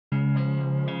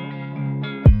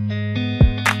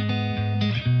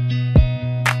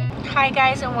Hi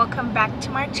guys, and welcome back to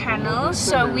my channel.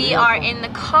 So we are in the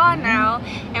car now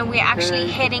and we're actually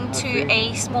heading to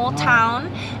a small town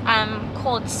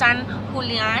called San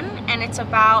Julian, and it's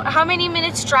about, how many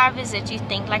minutes drive is it, you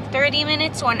think? Like 30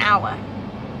 minutes or an hour?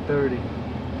 30.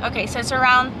 Okay, so it's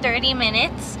around 30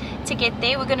 minutes to get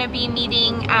there. We're going to be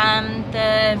meeting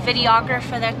the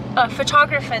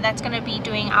photographer that's going to be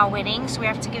doing our wedding, so we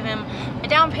have to give him a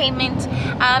down payment,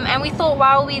 and we thought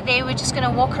while we're there we're just going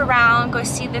to walk around, go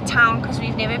see the town because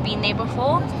we've never been there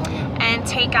before, and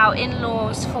take our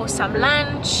in-laws for some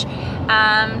lunch.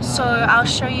 So I'll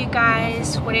show you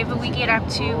guys whatever we get up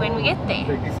to when we get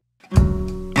there.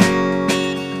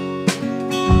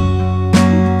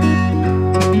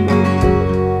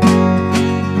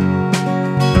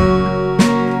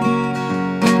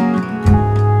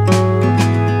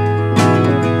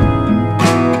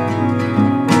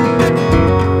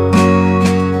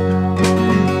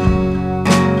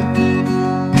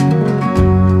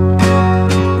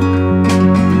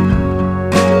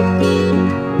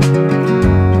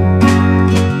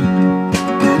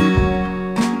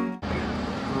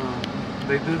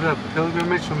 They do the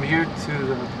pilgrimage from here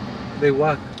to they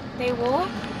walk. They walk?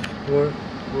 Where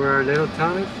our little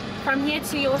town is. From here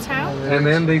to your town? And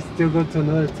then they still go to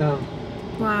another town.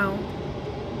 Wow.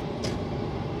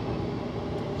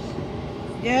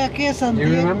 Yeah, okay, San You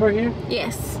Julian. remember here?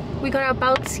 Yes. We got our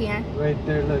boats here. Right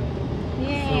there, look.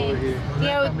 Yay. Over here.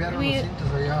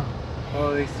 Yeah,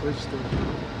 Oh, they switched them.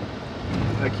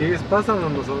 Aquí ellos pasan o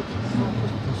nosotros?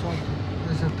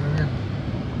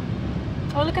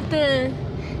 oh, look at the,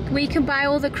 where you can buy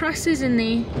all the crosses in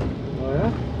there. Oh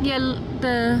yeah? Yeah,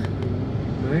 the...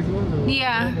 Nice one?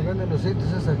 Yeah.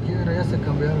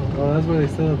 Oh, that's where they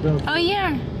still have built. Oh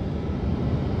yeah.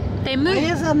 They moved.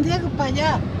 Oye, San Diego para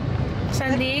allá.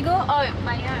 San Diego? Oh,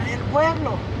 vaya. El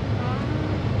pueblo.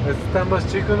 Este está más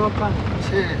chico, ¿no, pa?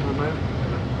 Sí.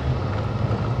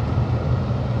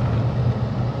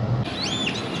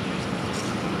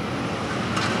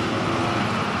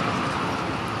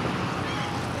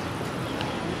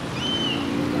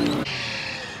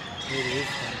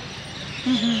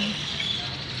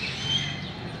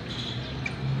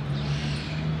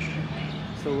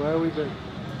 So where have we been?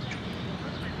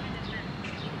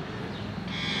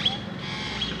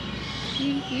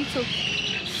 You took...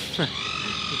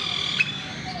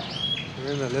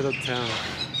 We're in a little town.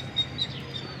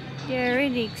 You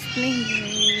already explained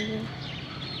it.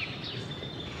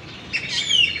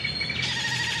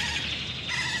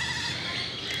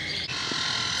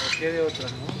 Aquí hay otra.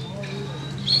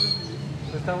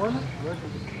 ¿Está buena?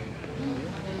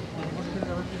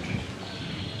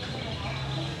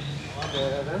 ¿De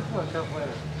adentro o acá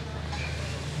afuera?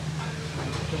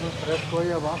 Tengo fresco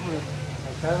ahí abajo.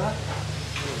 ¿Acá va?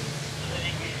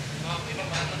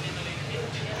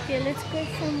 Yeah, let's go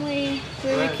somewhere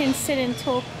where we can sit and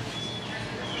talk.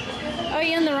 Oh,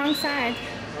 you're on the wrong side.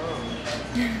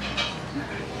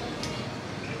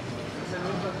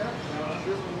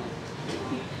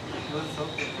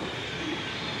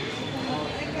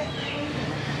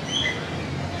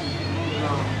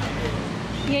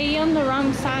 Yeah, you're on the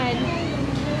wrong side.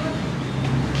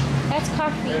 That's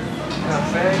coffee.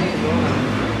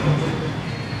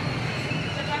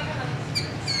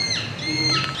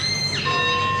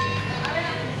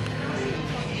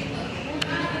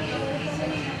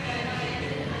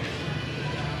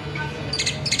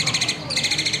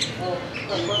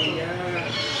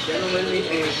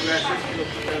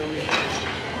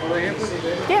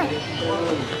 Yeah.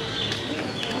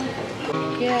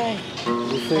 ¿Qué hay?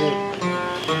 Dice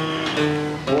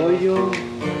pollo.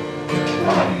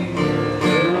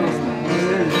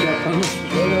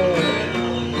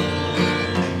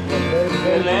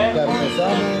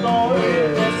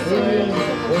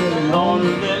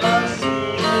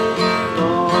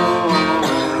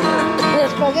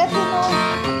 Espagueti no.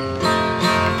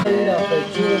 Mira,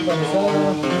 pechuga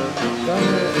empanizada,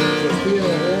 carne, vestido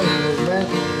de gourmet,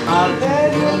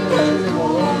 chile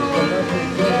morrón,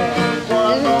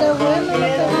 tomate, está bueno, la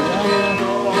carbonara,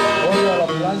 pollo a la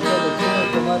plancha, lechuga de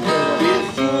tomate,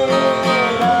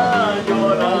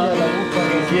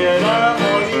 quisiera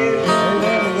morir.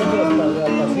 Hasta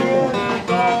primavera,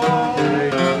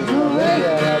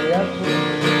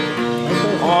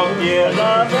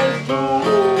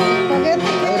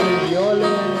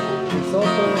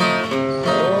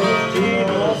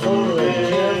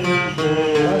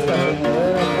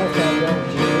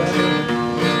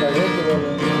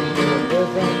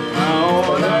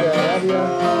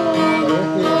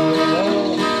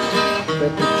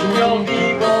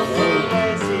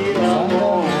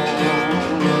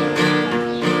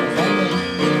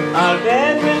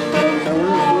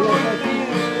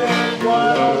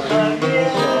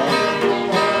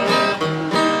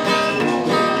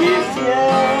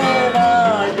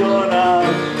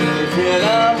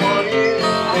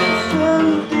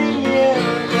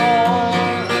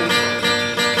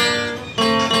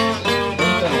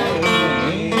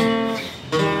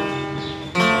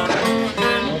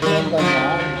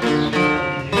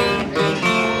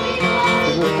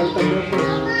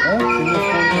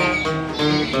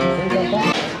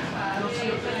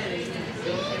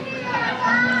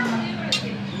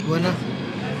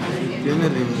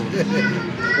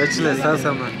 Échale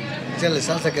salsa, man. Échale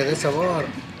salsa que dé sabor.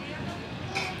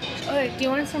 Oh, do you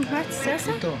want some hot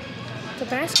salsa? Poquito.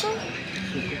 Tabasco?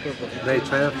 They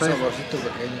try that Un first. saborcito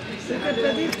pequeño.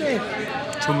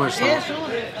 Too much salt.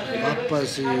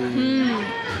 Papas y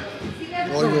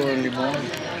pollo de limón.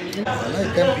 Ojalá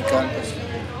estén picantes.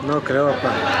 No creo,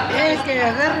 papá. Es que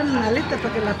agarren una alita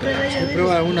para que la pruebe ella. Sí,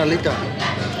 prueba una alita.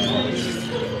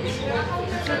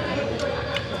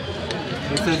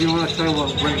 You said you want to try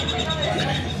one wing.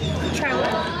 Try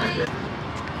what?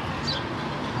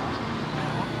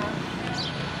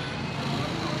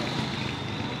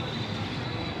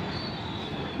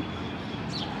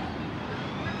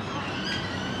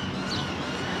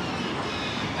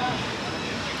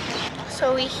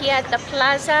 So we're here at the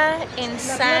plaza in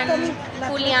San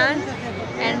Julian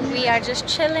and we are just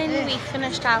chilling. We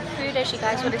finished our food, as you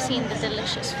guys would have seen the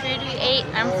delicious food we ate.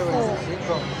 I'm full,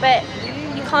 but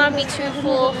you can't be too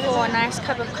full for a nice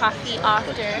cup of coffee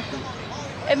after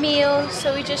a meal.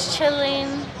 So we're just chilling.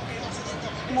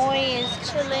 Moy is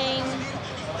chilling.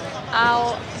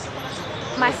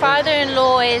 My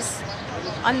father-in-law is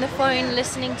on the phone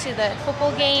listening to the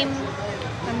football game.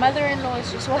 My mother-in-law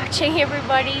is just watching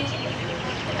everybody.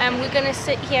 We're gonna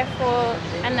sit here for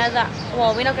another,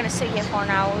 well, we're not gonna sit here for an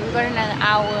hour. We've got another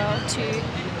hour or two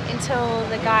until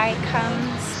the guy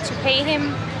comes to pay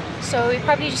him. So we're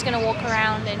probably just gonna walk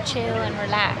around and chill and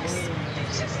relax.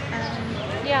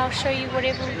 Yeah, I'll show you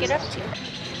whatever we get up to.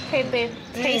 Okay, babe,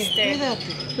 taste it.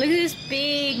 Look at this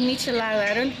big michelada.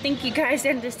 I don't think you guys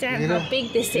understand how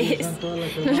big this is.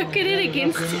 Look at it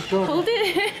against, hold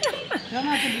it.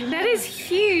 That is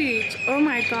huge. Oh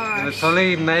my gosh. It's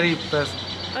only 90 pesos.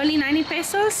 Only 90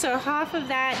 pesos, so half of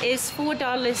that is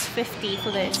 $4.50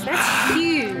 for this. That's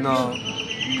huge. No.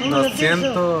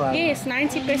 200. Yes,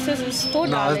 90 pesos is $4.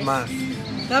 No, es más.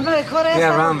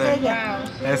 Yeah, around there. Wow,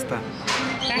 Esta.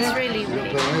 that's really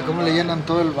big. Pero mira cómo le llenan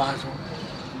todo el vaso.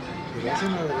 Si le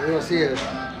hacen así es.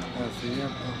 Así.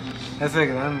 Ese es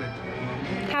grande.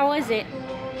 How was it?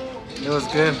 It was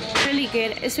good. Really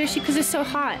good, especially because it's so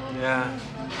hot. Yeah.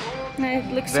 And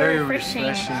it looks Very so refreshing.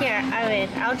 refreshing. Here,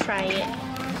 I'll try it.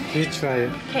 You try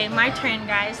it. Okay, my turn,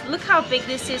 guys. Look how big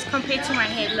this is compared to my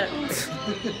head. Look.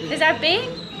 Is that big?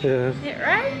 Yeah. Is it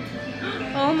right?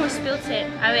 I almost spilled it.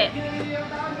 A ver.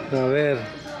 A ver.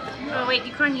 Oh, wait,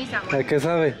 you can't use that one. ¿A qué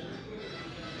sabe?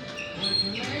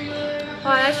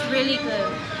 Oh, that's really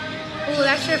good. Oh,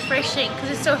 that's refreshing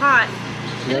because it's so hot.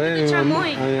 Look at the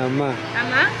chamoy. A mi mamá.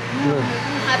 Ama? No.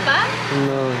 Papa?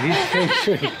 No, he can't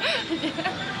drink.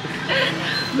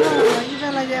 No, ahí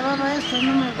se la llevaba esto,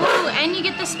 no me gusta. Oh, and you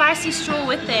get the spicy straw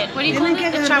with it. What do you call Tienen it?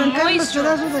 que The arrancar chamoy los straw.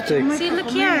 pedazos de chamoy. See, para look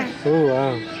comer. here. Oh,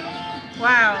 wow.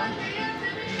 Wow.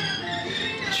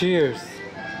 Cheers.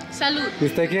 Salud. ¿Y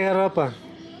usted qué agarró, pa?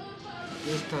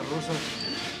 Esta rosa.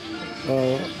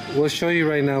 We'll show you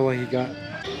right now what he got.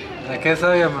 ¿A qué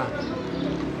sabe, mamá?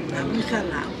 La muy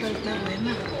salada, está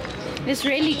buena. It's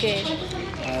really good.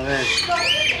 A ver.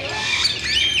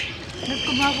 Es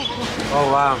como agua con... Oh,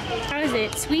 wow. How is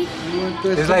it? Sweet?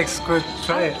 It's like squirt.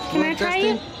 Try it. Can I try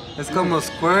it? Es como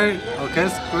squirt. ¿O qué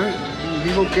es squirt?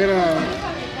 Digo que era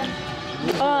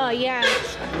Oh, yeah.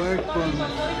 squirt con...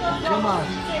 ¿Qué más?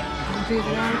 Sí.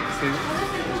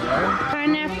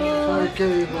 Pineapple, ¿Sabe qué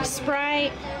digo?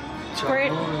 Sprite,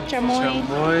 squirt, chamoy,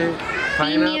 Chamoy,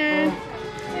 pineapple.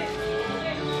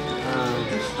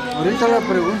 Ahorita le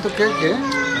pregunto qué.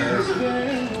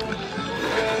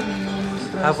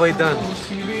 Halfway done.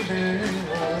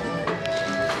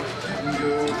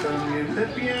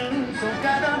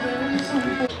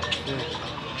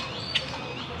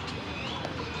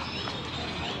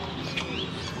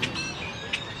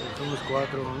 Somos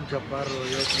cuatro, un chaparro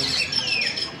y otro.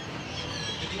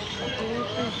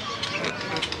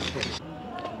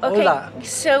 Okay, Hola.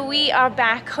 so we are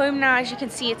back home now. As you can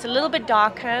see, it's a little bit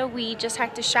darker. We just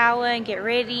had to shower and get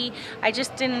ready. I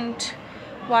just didn't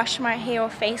wash my hair or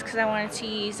face because I wanted to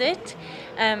use it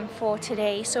for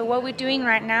today. So what we're doing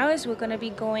right now is we're going to be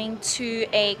going to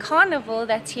a carnival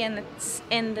that's here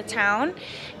in the town,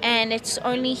 and it's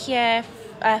only here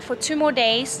for 2 more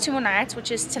days, 2 more nights,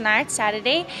 which is tonight,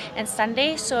 Saturday and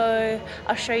Sunday. So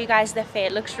I'll show you guys the fair.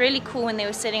 It looks really cool when they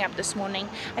were setting up this morning.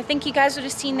 I think you guys would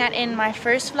have seen that in my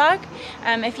first vlog.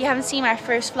 If you haven't seen my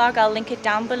first vlog, I'll link it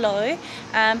down below.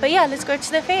 But yeah, let's go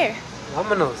to the fair.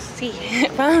 Vámonos. Sí,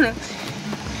 vámonos.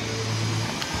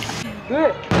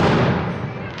 Good.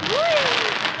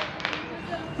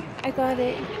 I got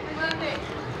it.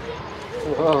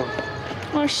 Wow.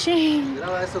 Oh, shame.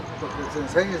 Graba eso para que se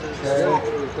enseñe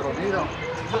el tronido.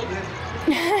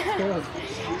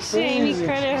 Shame, he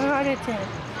cried a heart attack.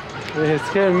 It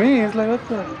scared me. It's like, what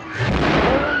the?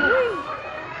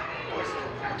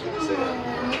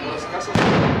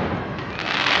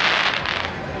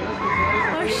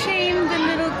 Oh, shame, the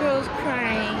little girl's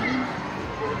crying.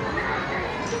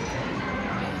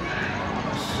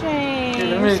 Shame. Okay,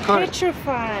 let me She's record.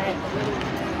 petrified.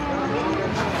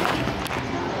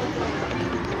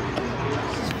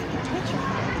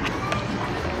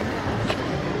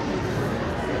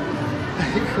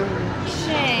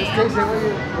 Shame. Es que se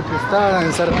oye porque está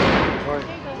encerrado.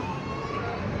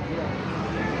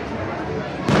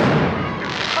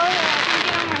 Oh yeah, I can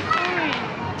get on my phone.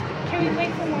 Can we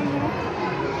wait for one more?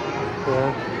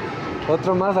 Yeah.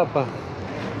 Otro más, apa.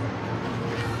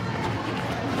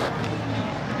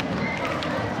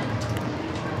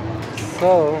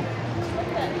 So,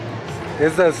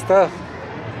 it's that stuff.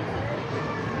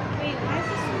 Wait, why is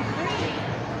this so pretty?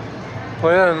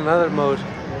 Put it on another mode.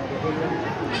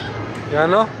 Ya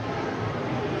no?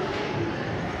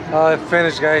 Oh, I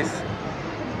finished, guys.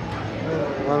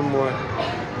 One more.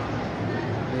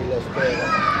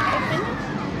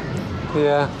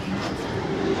 Yeah.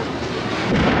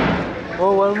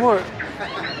 Oh, one more.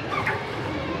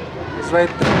 It's right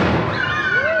there.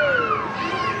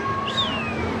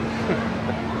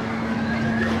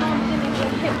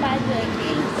 Hit by the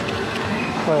gates,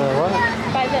 What?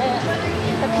 by the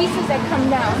pieces that come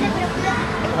down.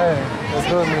 Hey, let's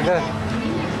go with me there.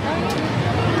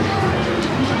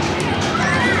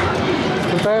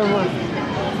 ¿Qué tal, amor?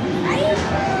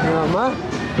 ¿Mi mamá?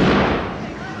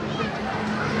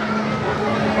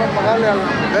 Vamos a pagarle al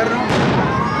perro.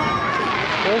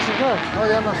 ¿Puedes checar? No,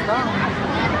 ya no está.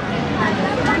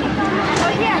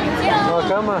 No,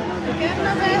 cama.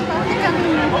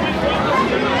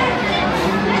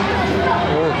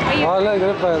 Oh, look,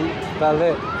 good for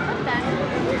ballet.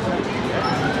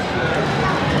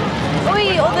 Oi,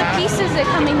 all the pieces are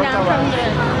coming down from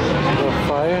The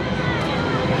fire.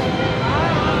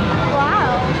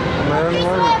 Wow. Man, man.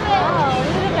 Wow,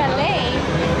 look at the ballet.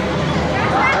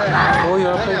 Oh, you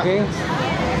want to play games?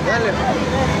 Dale.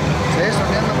 Sí, eso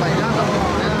me anda bailando. Do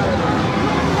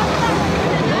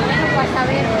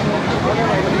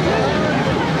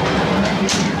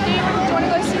you want to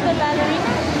go see the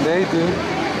ballerina? They do.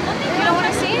 You don't want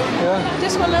to see it? Yeah.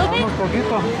 Just for a little bit? Vamos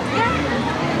poquito.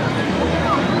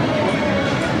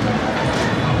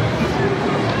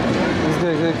 Let's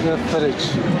get good footage.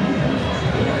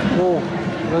 Oh,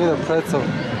 look at the pretzel.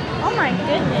 Oh my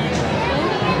goodness.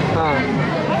 Huh.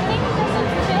 I think it doesn't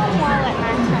film well at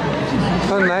nighttime.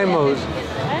 It's on night mode. I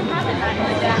don't have a night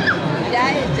mode.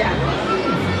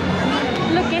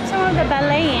 Look, get some of the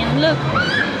ballet in. Look.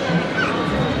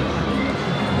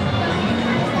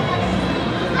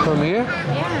 From here?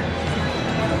 Yeah.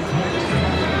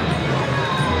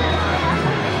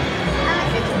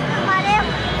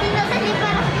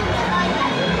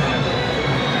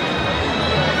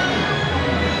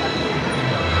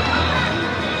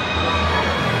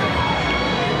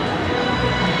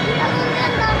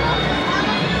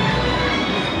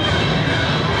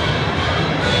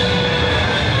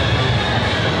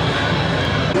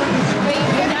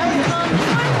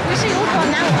 We should look on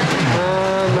that one.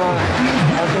 No.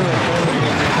 I think it's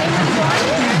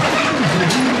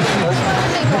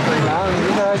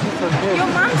Your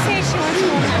mom says she wants to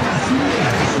go now.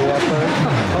 Yeah, but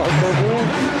also do.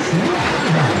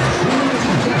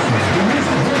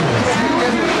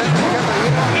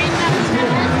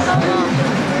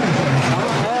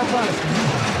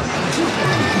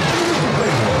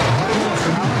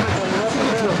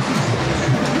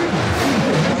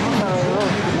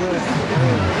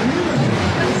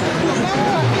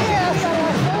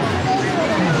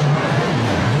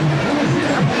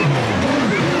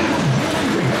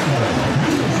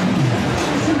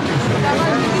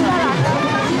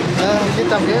 Aquí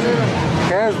también,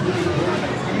 ¿Qué es?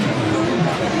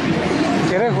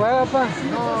 ¿Quieres jugar, papá?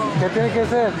 No. ¿Qué tiene que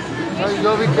hacer?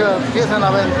 Yo vi que empiezan a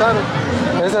aventar.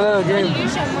 Es a little game.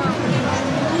 Use your mom.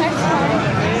 That's fine.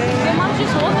 Your mom's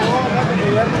just holding.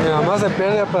 Mi mamá se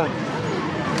pierde, papá.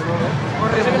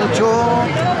 Corre mucho.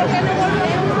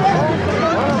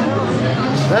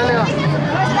 Dale.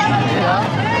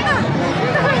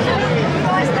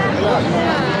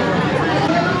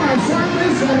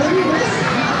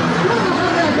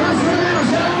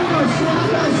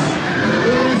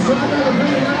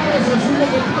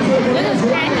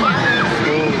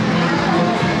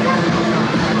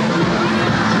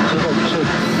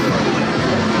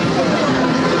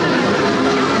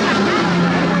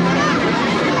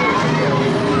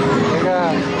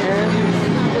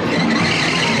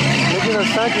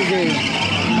 Soccer game.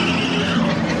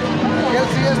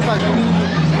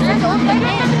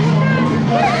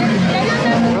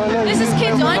 This is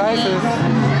kids only.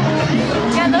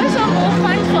 Yeah, those are more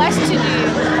fun for us to do.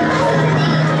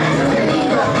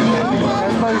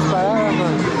 Es para disparar,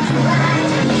 man.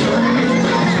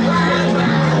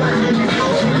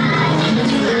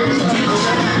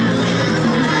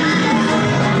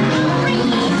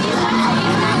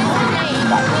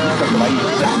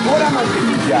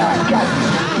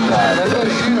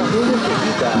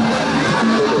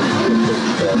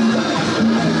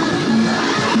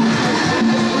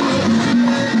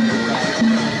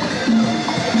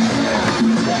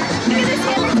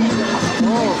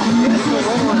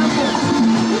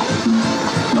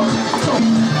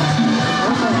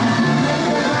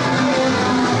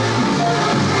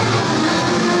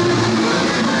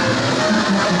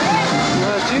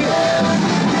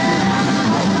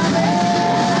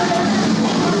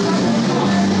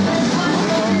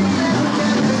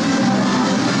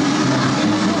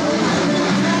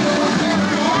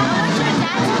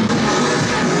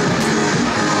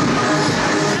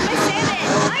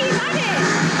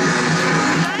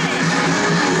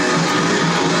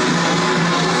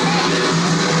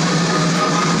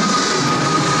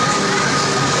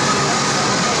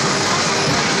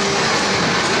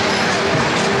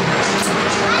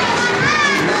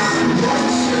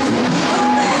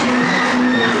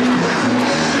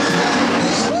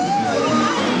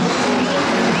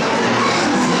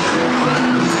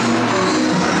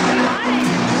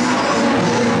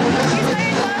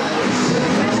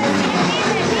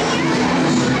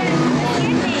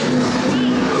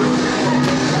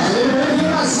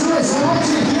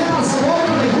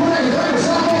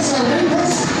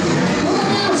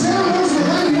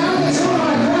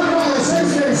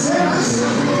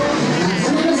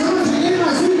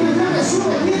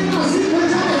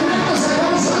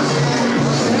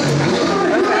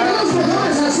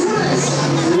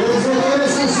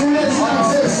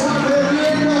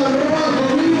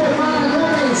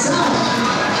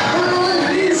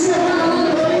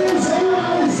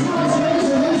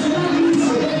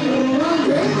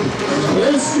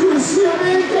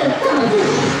 exclusivamente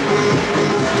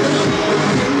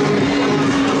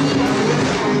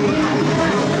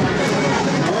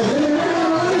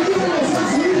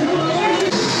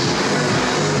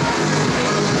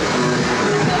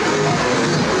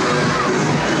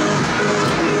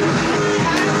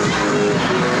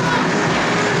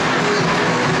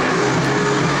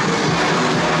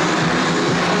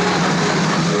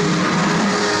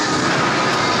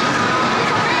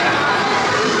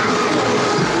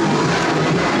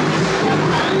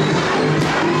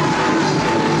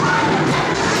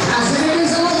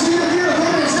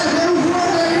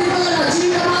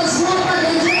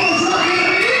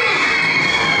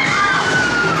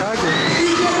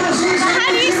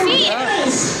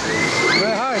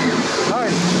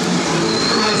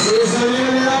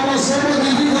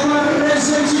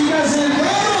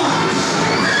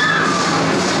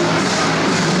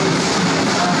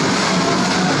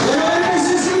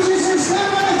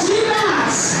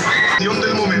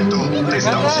del momento. Te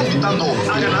estamos invitando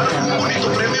a ganar un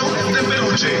bonito premio de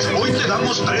peluche. Hoy te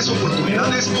damos 3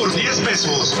 oportunidades por 10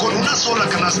 pesos. Con una sola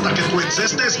canasta que tú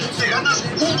encestes, te ganas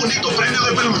un bonito premio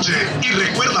de peluche. Y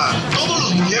recuerda, todos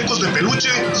los muñecos de peluche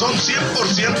son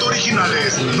 100%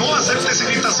 originales. No aceptes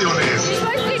imitaciones.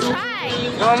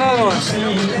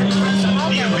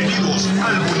 Bienvenidos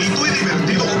al bonito y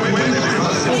divertido juego de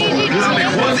base. La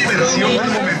mejor diversión del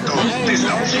momento. Te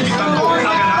estamos invitando a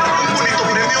ganar un bonito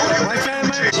premio de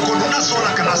peluche. Con una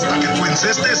sola canasta que tú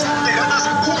encestes, te ganas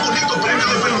un bonito premio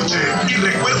de peluche. Y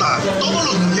recuerda, todos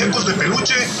los muñecos de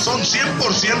peluche son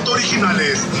 100%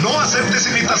 originales. No aceptes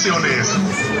imitaciones.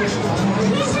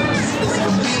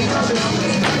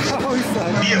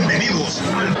 Bienvenidos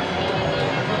al...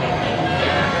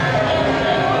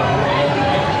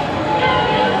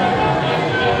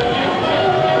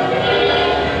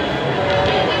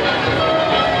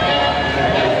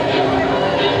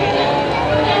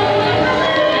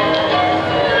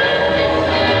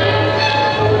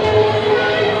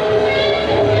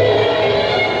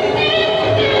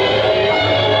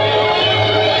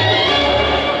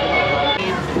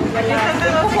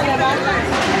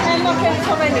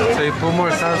 So you put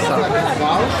more salsa.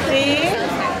 Sí.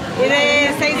 Y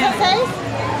de 6 a 6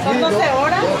 son 12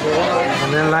 horas.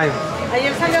 And then lime.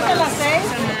 Ayer salió a las 6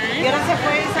 y ahora se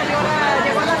fue y salió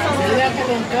llegó a las 11. Mira que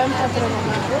le encanta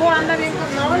trabajar. Anda bien con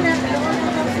no, le dan su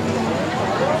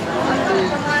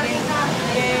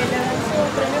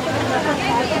premio por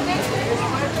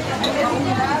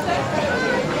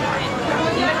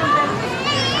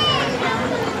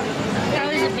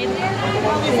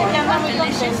dice que anda muy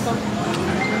contento.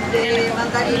 De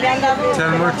mandarina.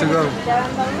 10 more to go.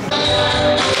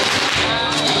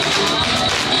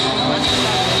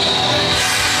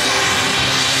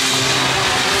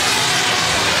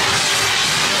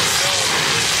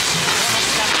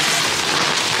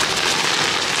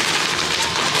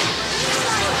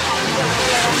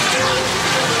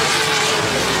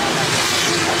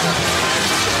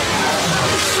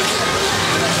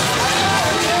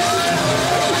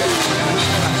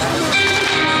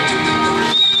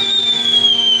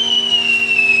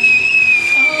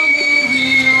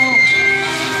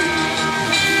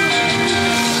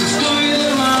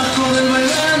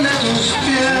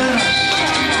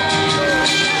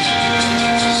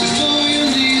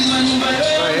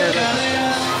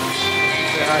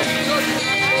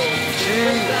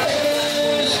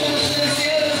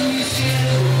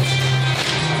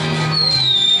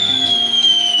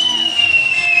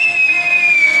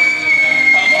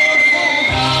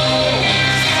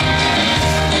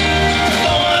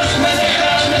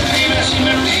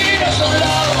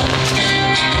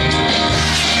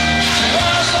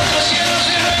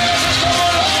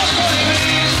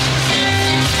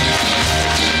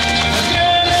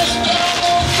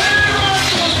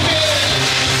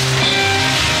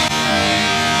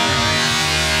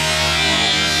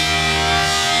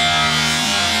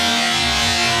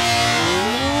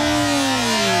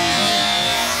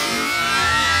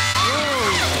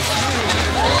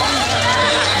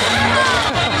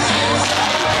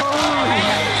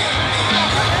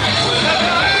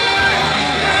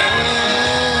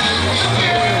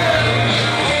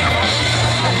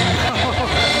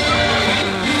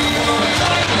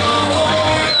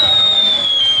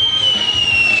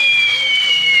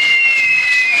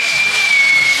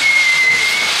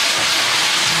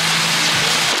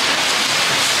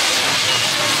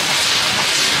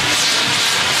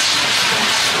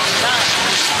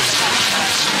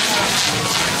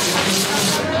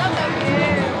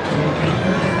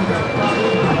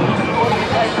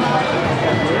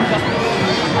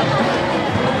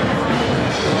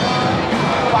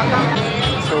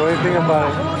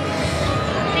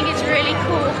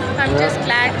 cool. I'm just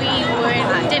glad we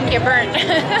didn't get burned.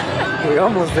 We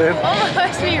almost did.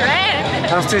 Almost, we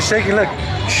ran. I'm still shaking, look.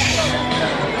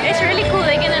 It's really cool.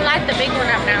 They're gonna light the big one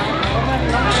up now.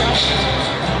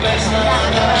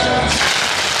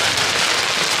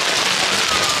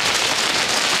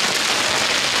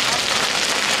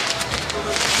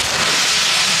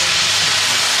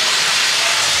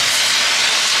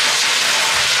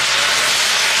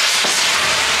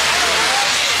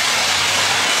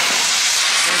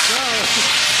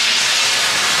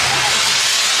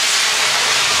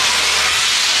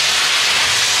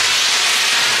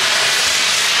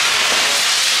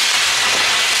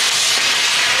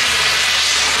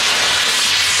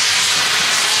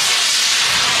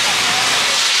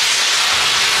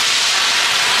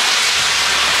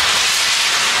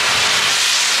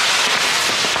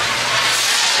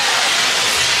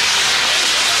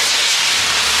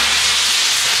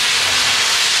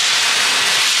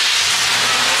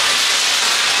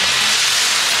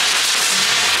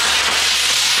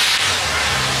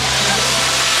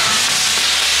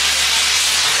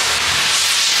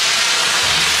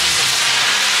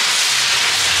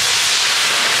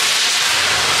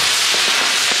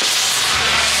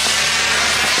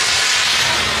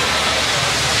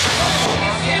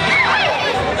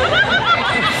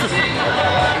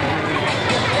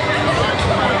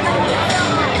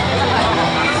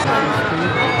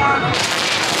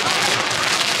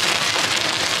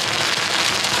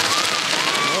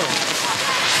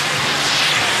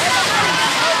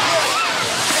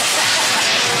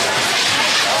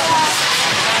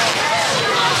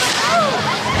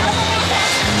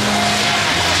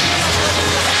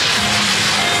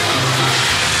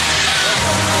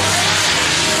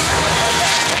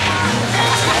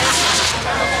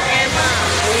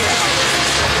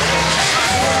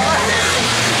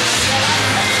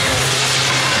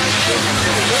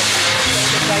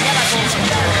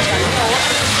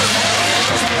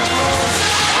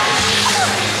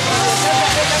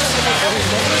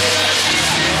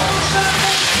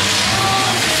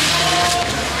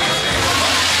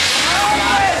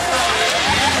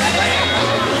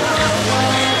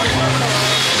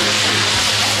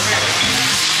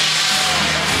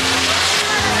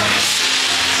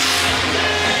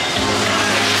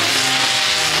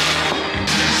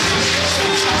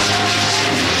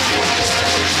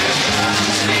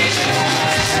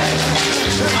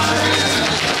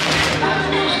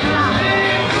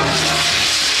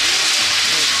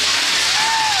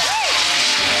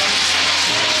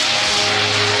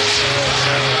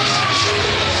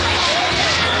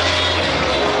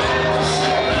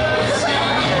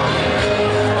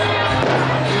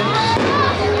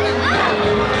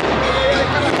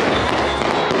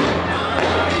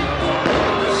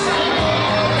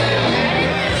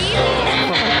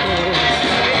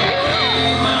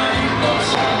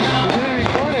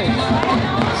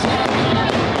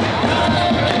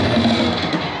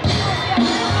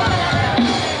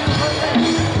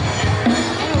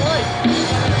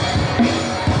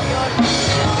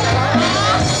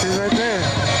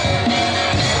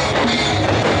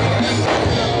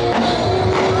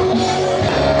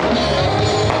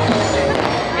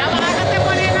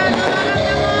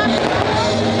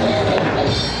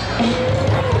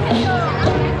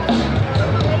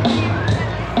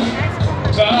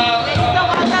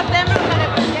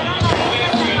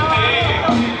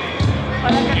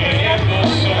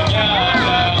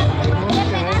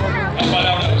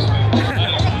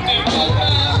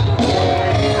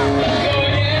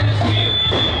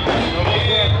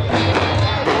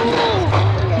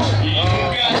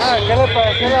 ¿Qué le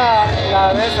pareció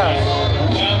la de esas?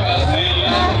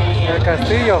 El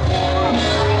castillo.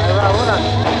 Ahí va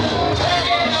una.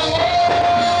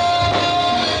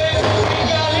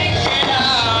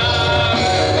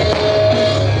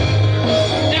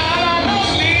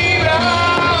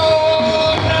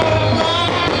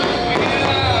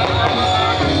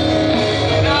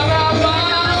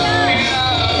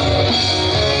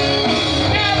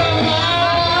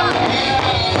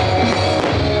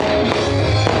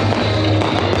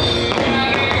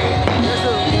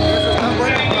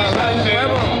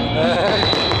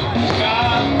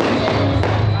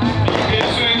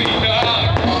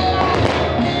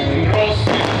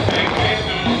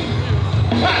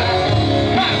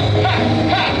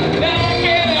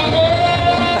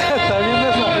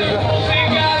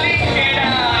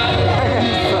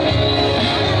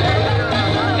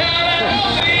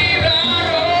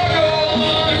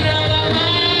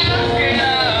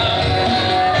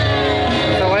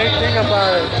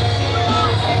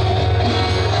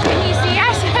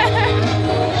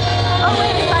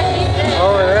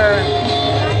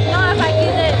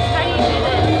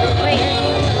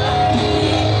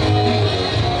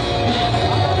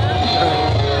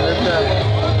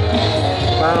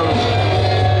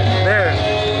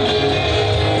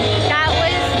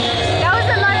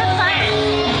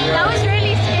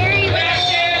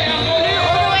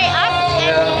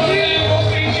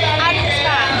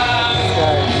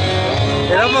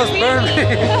 almost burned me.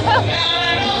 It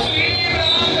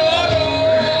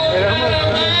almost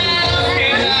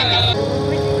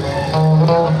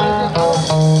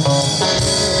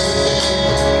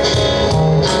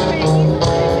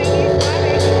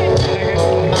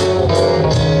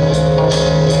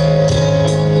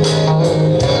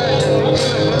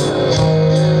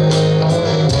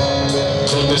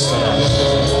 ¿Dónde estarán?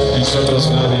 Entre otros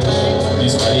nadie,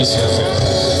 mis caricias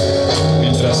dejas,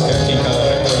 mientras que aquí cada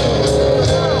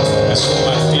recuerdo es un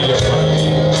martirio para mí.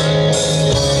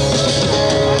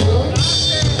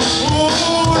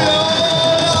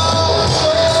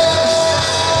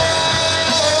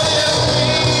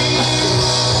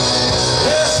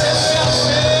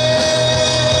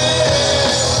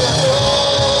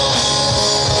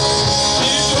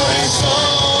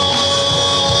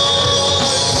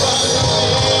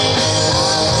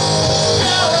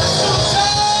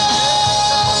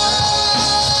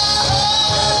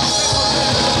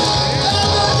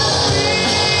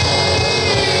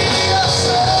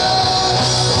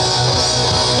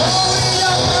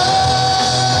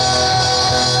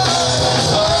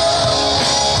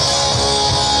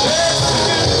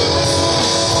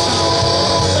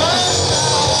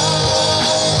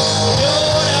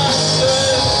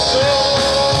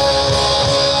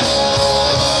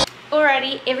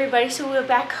 Everybody, so we're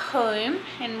back home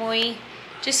and Moy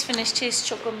just finished his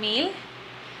choco meal.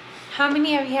 How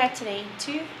many have you had today?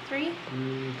 2, 3?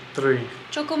 3.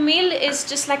 Choco meal is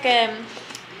just like a,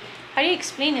 how do you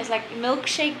explain it? It's like a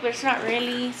milkshake, but it's not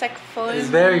really. It's like foamy. It's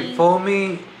very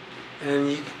foamy,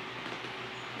 and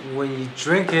when you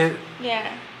drink it,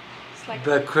 yeah, it's like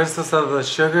the crystals of the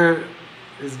sugar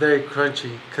is very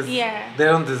crunchy because they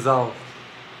don't dissolve.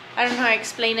 I don't know how to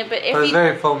explain it, but it's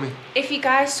very foamy. If you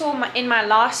guys saw in my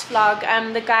last vlog,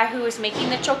 the guy who was making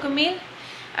the choco meal,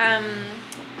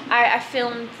 I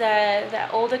filmed the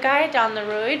older guy down the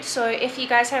road. So if you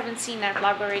guys haven't seen that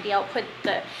vlog already, I'll put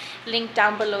the link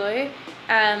down below.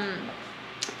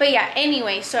 But yeah,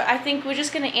 anyway, so I think we're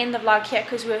just gonna end the vlog here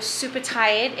because we're super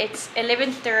tired. It's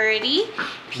 11:30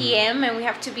 p.m. and we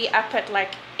have to be up at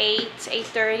like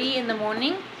 8:30 in the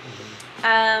morning.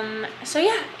 So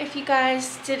yeah, if you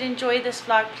guys did enjoy this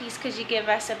vlog, please could you give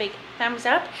us a big thumbs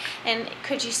up and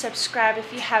could you subscribe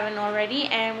if you haven't already,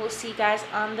 and we'll see you guys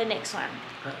on the next one.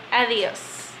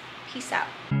 Adios. Peace out.